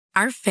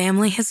Our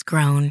family has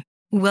grown.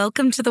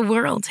 Welcome to the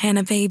world,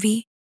 Hannah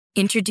baby.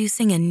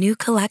 Introducing a new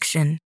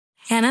collection,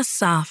 Hannah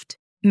Soft,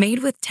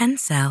 made with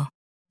Tencel.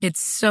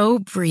 It's so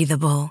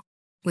breathable,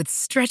 with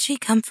stretchy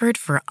comfort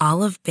for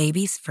all of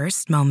baby's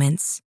first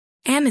moments.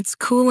 And it's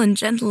cool and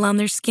gentle on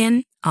their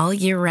skin all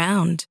year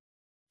round.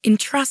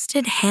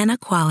 Entrusted Hannah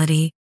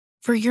quality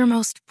for your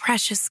most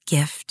precious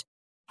gift.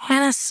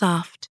 Hannah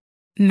Soft,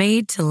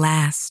 made to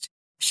last.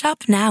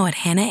 Shop now at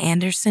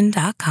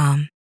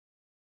hannahanderson.com.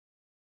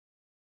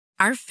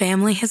 Our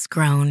family has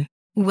grown.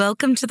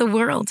 Welcome to the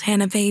world,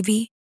 Hannah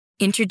baby.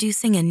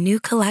 Introducing a new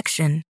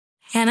collection,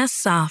 Hannah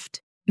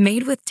Soft,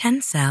 made with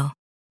Tencel.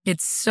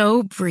 It's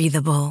so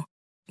breathable,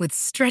 with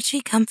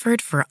stretchy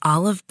comfort for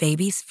all of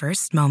baby's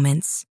first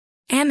moments.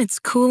 And it's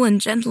cool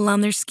and gentle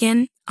on their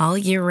skin all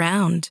year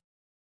round.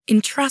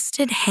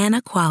 Entrusted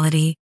Hannah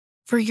quality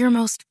for your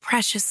most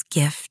precious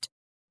gift.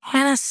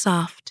 Hannah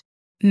Soft,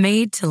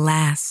 made to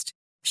last.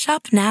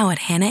 Shop now at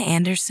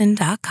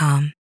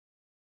hannahanderson.com.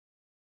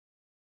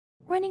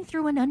 Running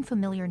through an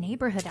unfamiliar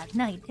neighborhood at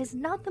night is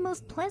not the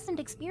most pleasant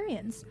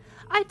experience.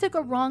 I took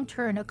a wrong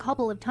turn a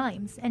couple of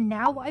times, and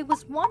now I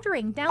was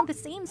wandering down the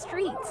same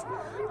streets.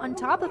 On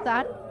top of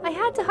that, I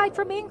had to hide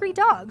from angry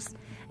dogs.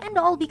 And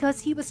all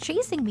because he was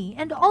chasing me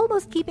and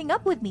almost keeping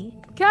up with me.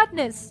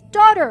 Katniss,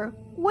 daughter,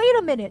 wait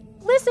a minute,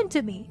 listen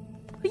to me.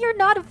 You're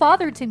not a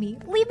father to me.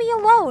 Leave me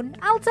alone.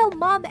 I'll tell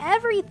Mom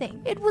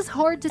everything. It was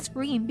hard to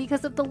scream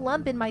because of the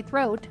lump in my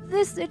throat.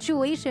 This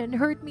situation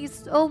hurt me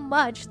so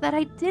much that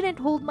I didn't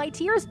hold my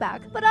tears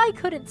back, but I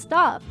couldn't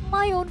stop.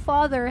 My own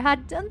father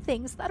had done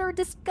things that are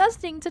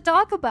disgusting to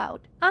talk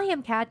about. I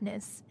am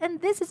Katniss, and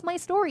this is my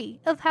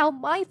story of how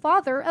my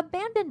father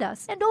abandoned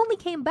us and only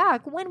came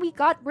back when we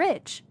got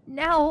rich.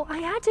 Now, I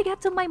had to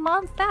get to my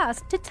mom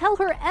fast to tell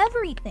her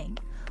everything.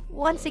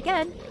 Once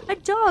again, a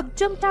dog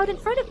jumped out in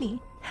front of me.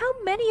 How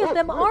many of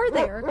them are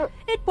there?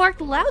 It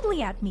barked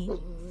loudly at me.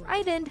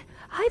 Frightened,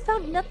 I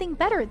found nothing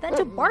better than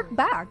to bark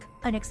back.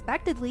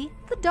 Unexpectedly,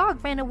 the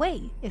dog ran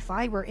away. If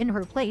I were in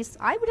her place,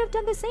 I would have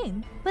done the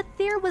same. But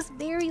there was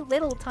very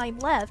little time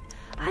left.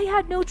 I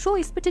had no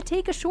choice but to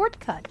take a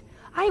shortcut.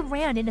 I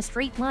ran in a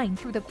straight line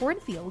through the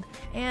cornfield,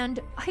 and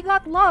I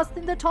got lost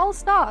in the tall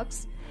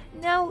stalks.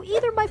 Now,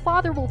 either my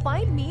father will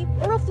find me,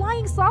 or a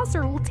flying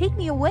saucer will take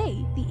me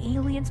away. The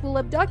aliens will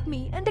abduct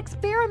me and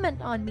experiment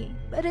on me.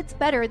 But it's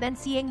better than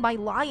seeing my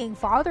lying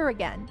father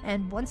again.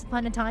 And once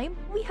upon a time,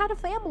 we had a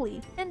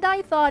family. And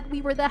I thought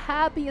we were the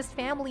happiest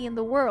family in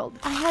the world.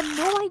 I had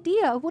no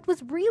idea what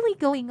was really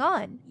going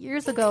on.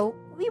 Years ago,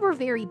 we were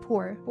very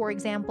poor. For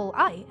example,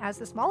 I, as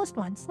the smallest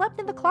one, slept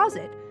in the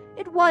closet.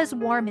 It was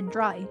warm and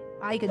dry.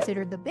 I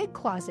considered the big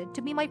closet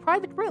to be my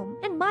private room,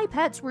 and my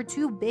pets were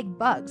two big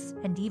bugs,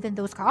 and even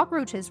those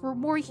cockroaches were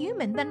more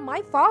human than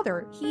my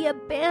father. He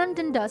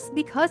abandoned us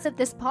because of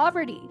this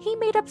poverty. He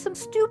made up some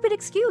stupid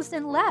excuse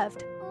and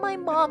left. My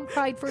mom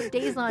cried for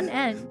days on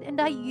end, and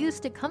I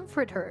used to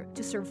comfort her.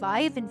 To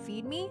survive and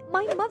feed me,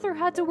 my mother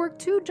had to work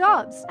 2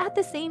 jobs. At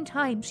the same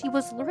time, she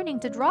was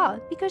learning to draw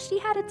because she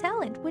had a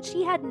talent which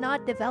she had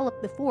not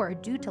developed before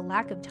due to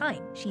lack of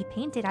time. She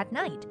painted at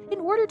night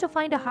in order to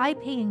find a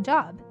high-paying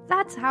job.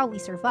 That's how we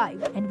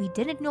survived, and we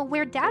didn't know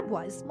where Dad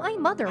was. My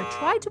mother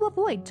tried to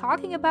avoid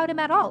talking about him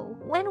at all.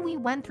 When we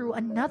went through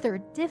another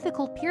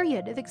difficult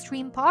period of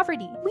extreme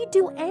poverty, we'd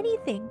do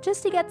anything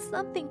just to get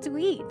something to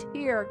eat.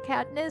 Here,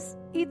 Katniss,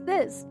 eat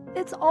this.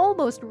 It's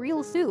almost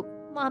real soup,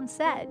 Mom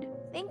said.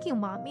 Thank you,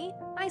 Mommy.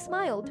 I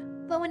smiled,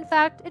 though in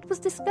fact it was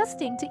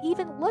disgusting to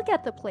even look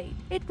at the plate.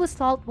 It was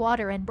salt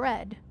water and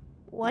bread.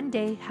 One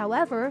day,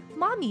 however,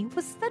 Mommy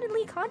was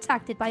suddenly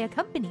contacted by a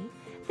company.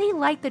 They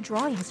liked the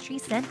drawings she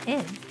sent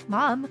in.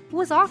 Mom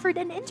was offered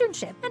an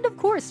internship, and of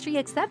course she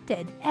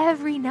accepted.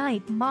 Every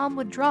night, Mom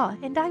would draw,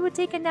 and I would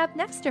take a nap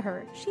next to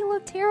her. She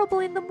looked terrible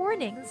in the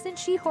morning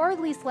since she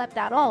hardly slept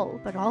at all.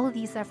 But all of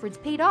these efforts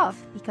paid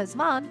off because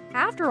Mom,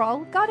 after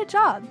all, got a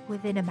job.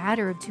 Within a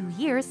matter of 2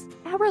 years,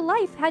 our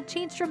life had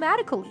changed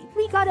dramatically.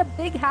 We got a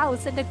big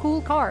house and a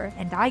cool car,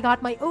 and I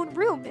got my own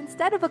room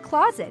instead of a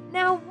closet.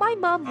 Now, my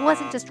mom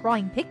wasn't just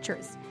drawing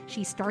pictures.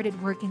 She started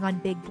working on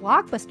big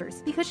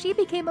blockbusters because she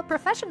became a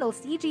professional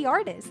CG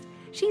artist.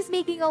 She's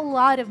making a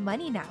lot of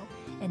money now,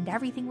 and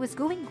everything was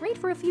going great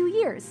for a few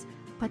years.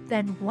 But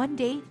then one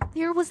day,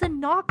 there was a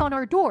knock on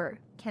our door.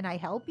 Can I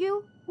help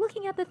you?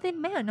 Looking at the thin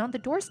man on the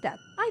doorstep,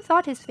 I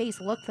thought his face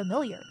looked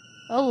familiar.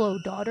 Hello,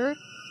 daughter.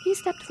 He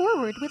stepped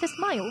forward with a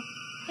smile,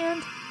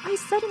 and I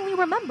suddenly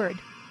remembered.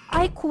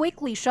 I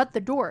quickly shut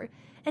the door,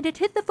 and it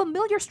hit the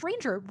familiar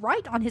stranger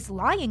right on his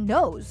lying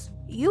nose.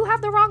 You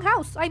have the wrong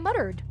house, I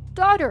muttered.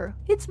 Daughter,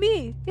 it's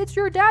me. It's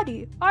your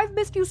daddy. I've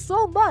missed you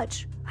so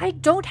much. I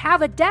don't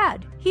have a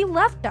dad. He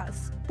left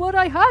us. But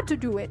I had to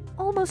do it.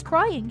 Almost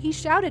crying, he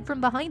shouted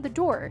from behind the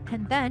door.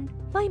 And then,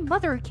 my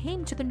mother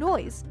came to the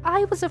noise.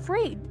 I was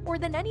afraid, more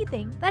than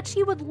anything, that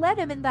she would let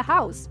him in the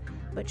house.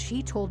 but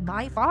she told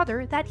my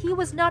father that he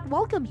was not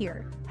welcome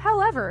here.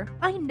 However,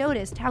 I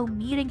noticed how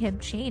meeting him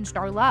changed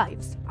our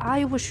lives.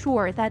 I was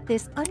sure that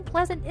this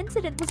unpleasant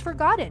incident was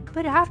forgotten,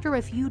 but after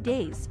a few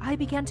days, I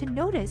began to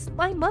notice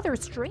my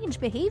mother's strange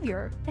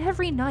behavior.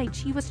 Every night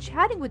she was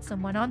chatting with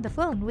someone on the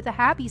phone with a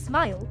happy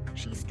smile.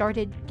 She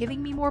started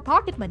giving me more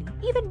pocket money,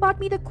 even bought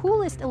me the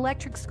coolest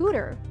electric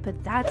scooter.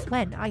 But that's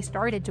when I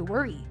started to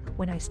worry.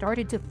 When I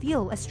started to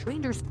feel a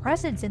stranger's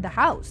presence in the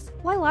house.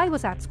 While I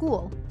was at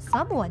school,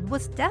 someone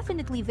was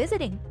definitely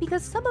visiting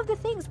because some of the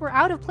things were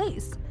out of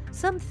place.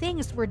 Some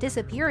things were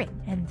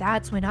disappearing, and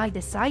that's when I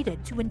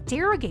decided to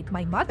interrogate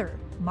my mother.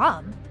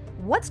 Mom,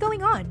 what's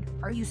going on?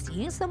 Are you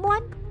seeing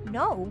someone?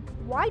 No.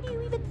 Why do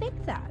you even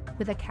think that?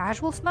 With a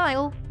casual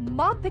smile,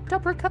 Mom picked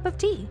up her cup of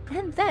tea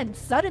and then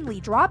suddenly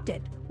dropped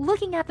it.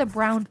 Looking at the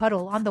brown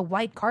puddle on the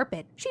white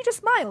carpet, she just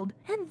smiled,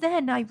 and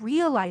then I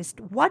realized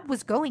what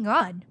was going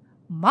on.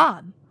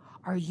 Mom,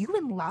 are you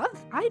in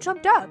love? I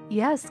jumped up.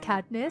 Yes,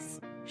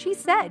 Katniss, she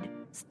said,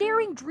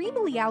 staring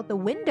dreamily out the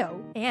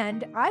window,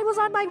 and I was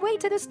on my way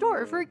to the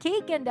store for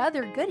cake and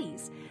other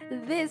goodies.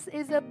 This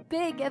is a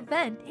big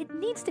event. It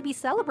needs to be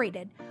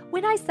celebrated.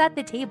 When I set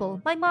the table,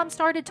 my mom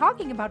started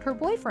talking about her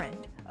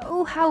boyfriend.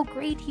 Oh, how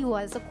great he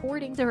was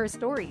according to her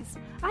stories.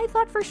 I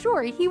thought for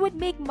sure he would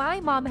make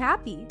my mom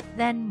happy.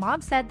 Then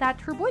Mom said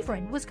that her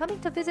boyfriend was coming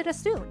to visit us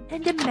soon.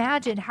 And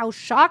imagine how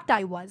shocked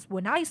I was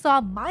when I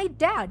saw my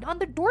dad on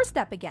the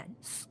doorstep again.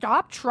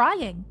 Stop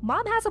trying.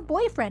 Mom has a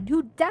boyfriend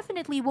who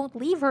definitely won't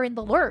leave her in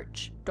the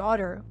lurch.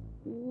 Daughter,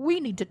 we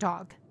need to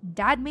talk.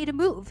 Dad made a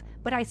move,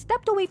 but I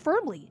stepped away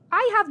firmly.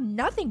 I have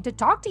nothing to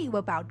talk to you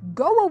about.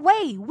 Go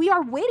away. We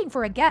are waiting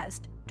for a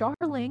guest.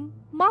 Darling,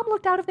 Mom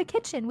looked out of the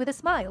kitchen with a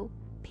smile.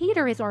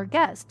 Peter is our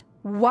guest.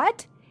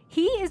 What?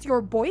 He is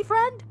your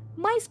boyfriend?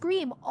 My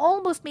scream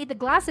almost made the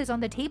glasses on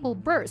the table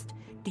burst.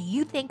 Do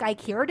you think I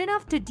cared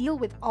enough to deal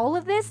with all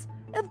of this?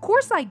 Of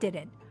course I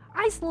didn't.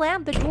 I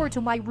slammed the door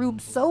to my room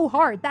so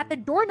hard that the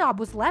doorknob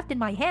was left in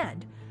my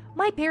hand.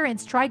 My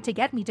parents tried to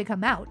get me to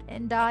come out,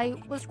 and I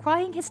was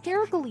crying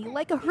hysterically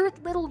like a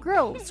hurt little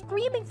girl,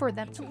 screaming for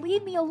them to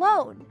leave me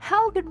alone.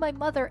 How could my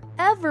mother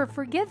ever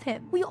forgive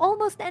him? We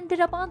almost ended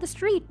up on the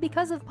street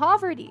because of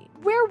poverty.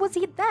 Where was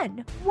he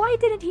then? Why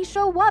didn't he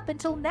show up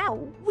until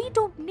now? We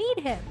don't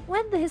need him.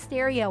 When the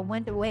hysteria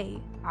went away,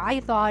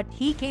 I thought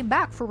he came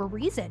back for a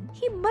reason.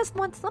 He must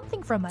want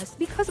something from us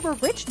because we're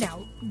rich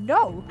now.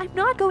 No, I'm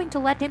not going to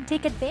let him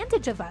take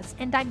advantage of us,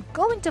 and I'm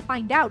going to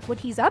find out what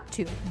he's up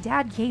to.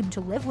 Dad came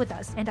to live with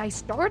us, and I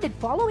started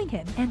following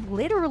him, and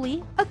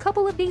literally, a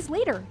couple of days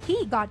later,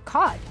 he got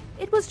caught.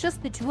 It was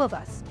just the two of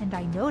us, and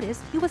I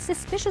noticed he was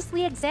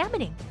suspiciously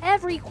examining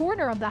every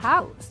corner of the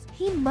house.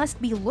 He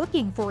must be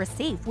looking for a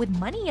safe with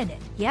money in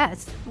it.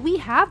 Yes, we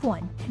have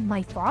one, and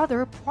my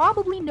father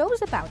probably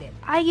knows about it.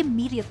 I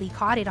immediately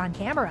caught it on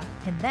camera,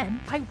 and then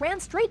I ran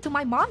straight to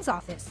my mom's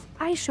office.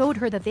 I showed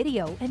her the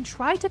video and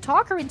tried to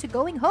talk her into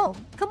going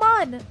home. Come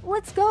on,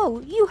 let's go.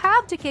 You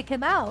have to kick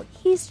him out.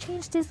 He's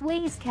changed his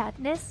ways,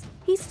 Katniss.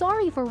 He's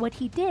sorry for what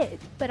he did.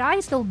 But I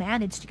still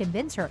managed to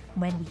convince her.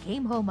 When we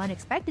came home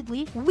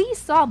unexpectedly, we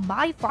saw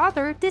my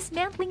father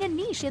dismantling a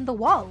niche in the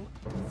wall.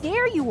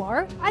 There you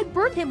are. I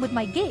burned him with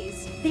my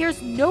gaze.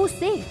 There's no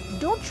safe.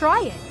 Don't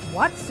try it.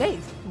 What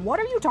safe? What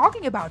are you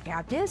talking about,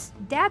 Katniss?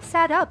 Dad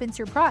sat up in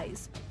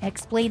surprise.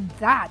 Explain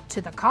that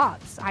to the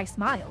cops, I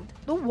smiled.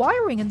 The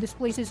wiring in this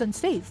place is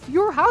unsafe.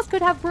 Your house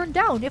could have burned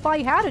down if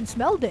I hadn't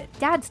smelled it.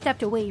 Dad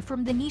stepped away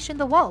from the niche in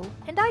the wall,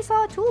 and I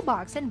saw a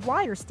toolbox and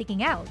wire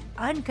sticking out.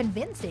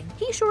 Unconvincing.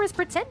 He sure is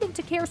pretending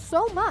to care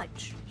so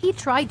much. He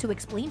tried to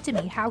explain to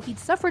me how he'd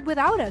suffered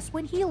without us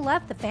when he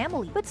left the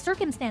family, but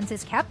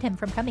circumstances kept him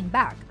from coming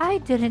back. I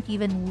didn't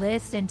even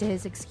listen to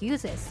his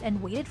excuses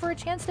and waited for a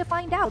chance to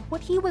find out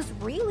what he was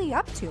really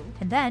up to.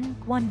 And then,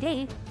 one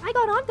day, I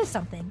got onto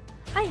something.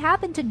 I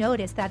happened to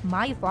notice that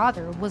my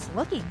father was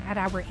looking at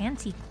our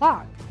antique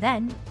clock.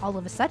 Then, all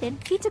of a sudden,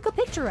 he took a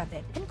picture of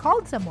it and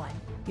called someone.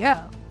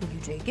 Yeah, will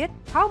you take it?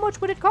 How much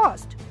would it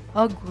cost?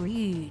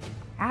 Agreed.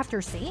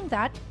 After saying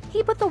that,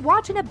 he put the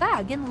watch in a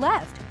bag and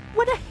left.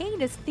 What a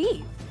heinous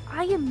thief!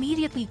 I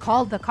immediately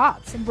called the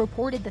cops and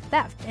reported the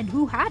theft and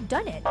who had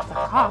done it. The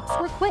cops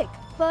were quick,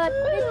 but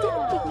it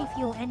didn't make me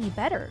feel any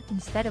better.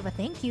 Instead of a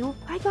thank you,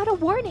 I got a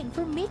warning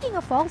for making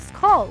a false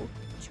call.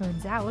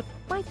 Turns out,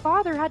 my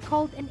father had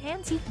called an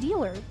antique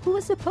dealer who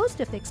was supposed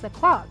to fix the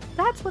clock.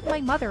 That's what my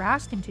mother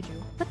asked him to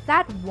do. But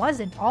that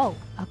wasn't all.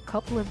 A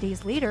couple of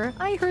days later,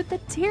 I heard the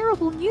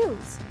terrible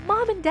news.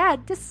 Mom and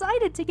Dad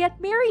decided to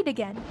get married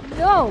again.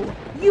 No,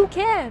 you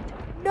can't!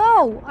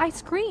 No! I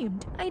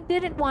screamed. I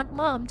didn't want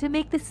Mom to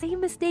make the same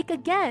mistake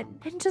again.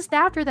 And just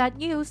after that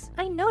news,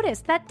 I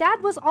noticed that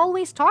Dad was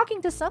always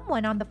talking to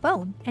someone on the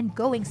phone and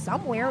going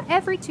somewhere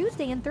every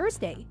Tuesday and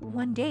Thursday.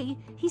 One day,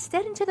 he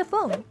said into the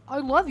phone, I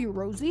love you,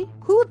 Rosie.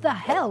 Who the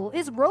hell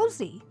is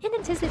Rosie? In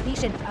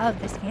anticipation of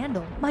the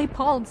scandal, my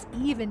palms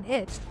even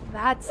itched.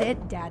 That's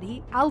it,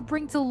 Daddy. I'll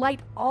bring to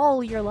light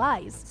all your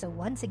lies. So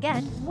once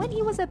again, when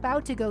he was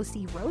about to go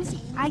see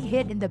Rosie, I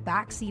hid in the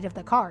back seat of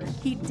the car.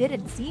 He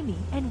didn't see me,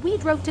 and we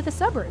drove drove to the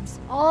suburbs.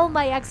 All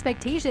my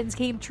expectations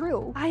came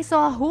true. I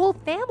saw a whole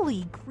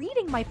family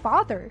greeting my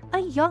father. A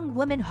young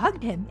woman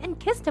hugged him and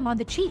kissed him on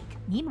the cheek.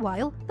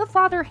 Meanwhile, the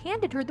father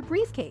handed her the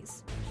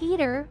briefcase.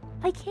 "Peter,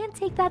 I can't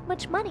take that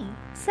much money,"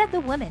 said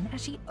the woman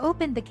as she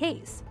opened the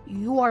case.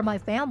 "You are my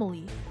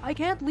family. I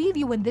can't leave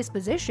you in this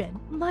position."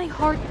 My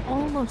heart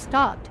almost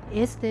stopped.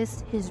 Is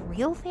this his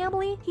real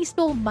family? He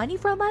stole money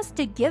from us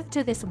to give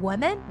to this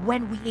woman?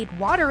 When we ate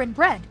water and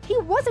bread, he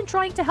wasn't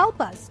trying to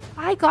help us.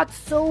 I got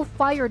so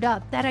fired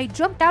up that I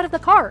jumped out of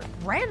the car,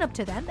 ran up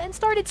to them, and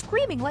started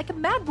screaming like a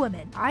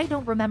madwoman. I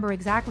don't remember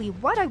exactly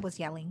what I was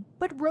yelling,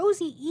 but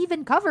Rosie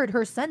even covered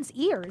her son's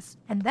ears.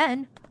 And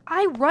then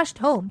I rushed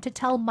home to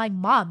tell my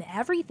mom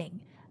everything.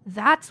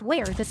 That's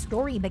where the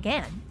story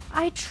began.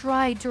 I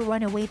tried to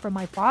run away from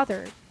my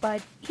father,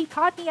 but he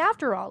caught me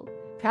after all.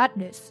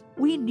 "Katniss,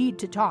 we need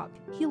to talk."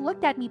 He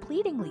looked at me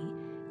pleadingly.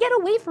 "Get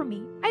away from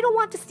me. I don't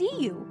want to see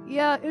you."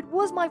 "Yeah, it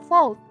was my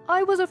fault.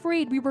 I was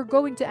afraid we were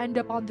going to end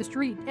up on the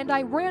street, and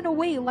I ran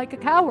away like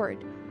a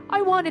coward.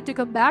 I wanted to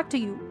come back to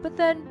you, but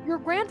then your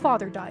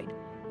grandfather died.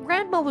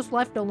 Grandma was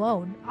left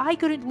alone. I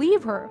couldn't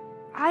leave her."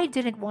 I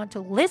didn't want to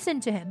listen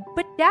to him,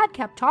 but Dad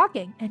kept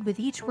talking, and with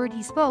each word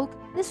he spoke,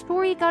 the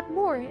story got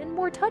more and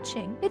more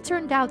touching. It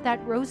turned out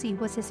that Rosie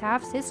was his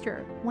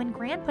half-sister. When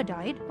Grandpa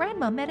died,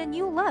 Grandma met a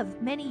new love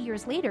many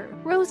years later.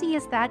 Rosie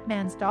is that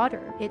man's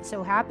daughter. It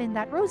so happened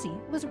that Rosie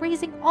was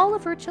raising all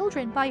of her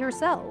children by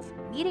herself.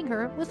 Meeting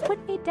her was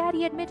what made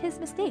Daddy admit his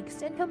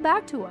mistakes and come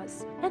back to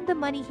us. And the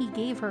money he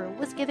gave her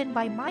was given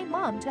by my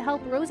mom to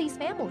help Rosie's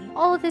family.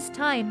 All this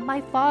time,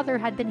 my father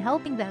had been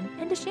helping them,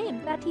 and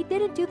ashamed that he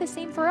didn't do the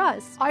same for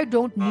us. "I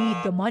don't need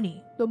the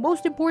money. The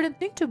most important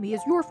thing to me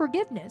is your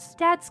forgiveness."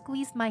 Dad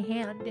squeezed my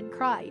hand and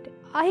cried.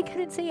 I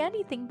couldn't say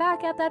anything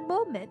back at that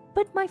moment,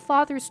 but my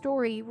father's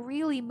story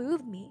really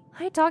moved me.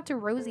 I talked to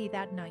Rosie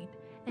that night,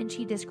 and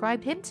she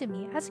described him to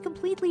me as a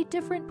completely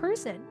different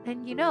person.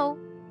 And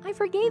I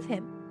forgave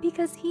him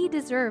because he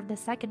deserved a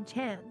second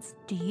chance.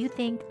 Do you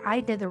think I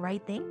did the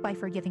right thing by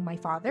forgiving my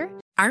father?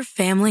 Our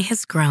family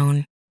has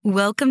grown.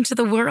 Welcome to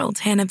the world,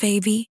 Hannah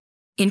baby.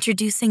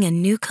 Introducing a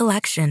new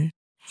collection,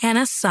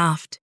 Hannah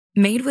Soft,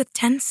 made with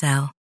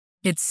Tencel.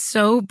 It's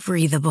so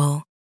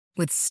breathable,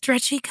 with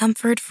stretchy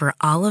comfort for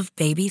all of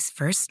baby's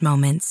first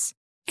moments.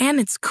 And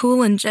it's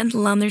cool and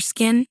gentle on their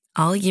skin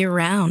all year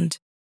round.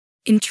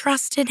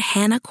 Entrusted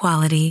Hannah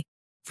quality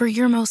for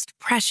your most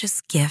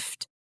precious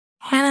gift.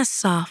 Hannah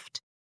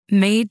Soft,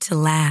 made to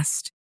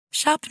last.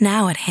 Shop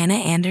now at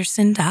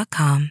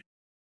hannahanderson.com.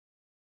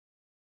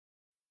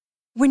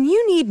 When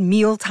you need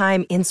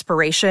mealtime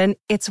inspiration,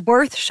 it's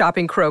worth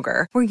shopping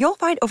Kroger, where you'll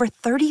find over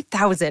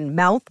 30,000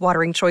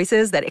 mouth-watering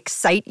choices that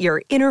excite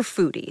your inner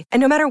foodie. And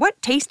no matter what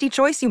tasty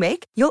choice you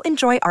make, you'll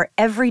enjoy our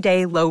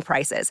everyday low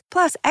prices,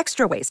 plus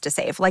extra ways to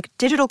save, like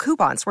digital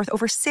coupons worth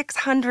over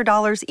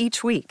 $600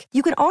 each week.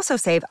 You can also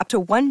save up to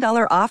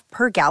 $1 off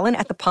per gallon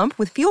at the pump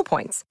with fuel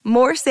points.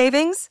 More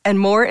savings and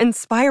more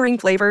inspiring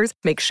flavors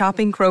make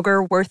shopping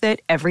Kroger worth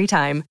it every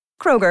time.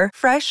 Kroger,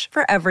 fresh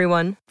for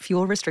everyone.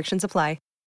 Fuel restrictions apply.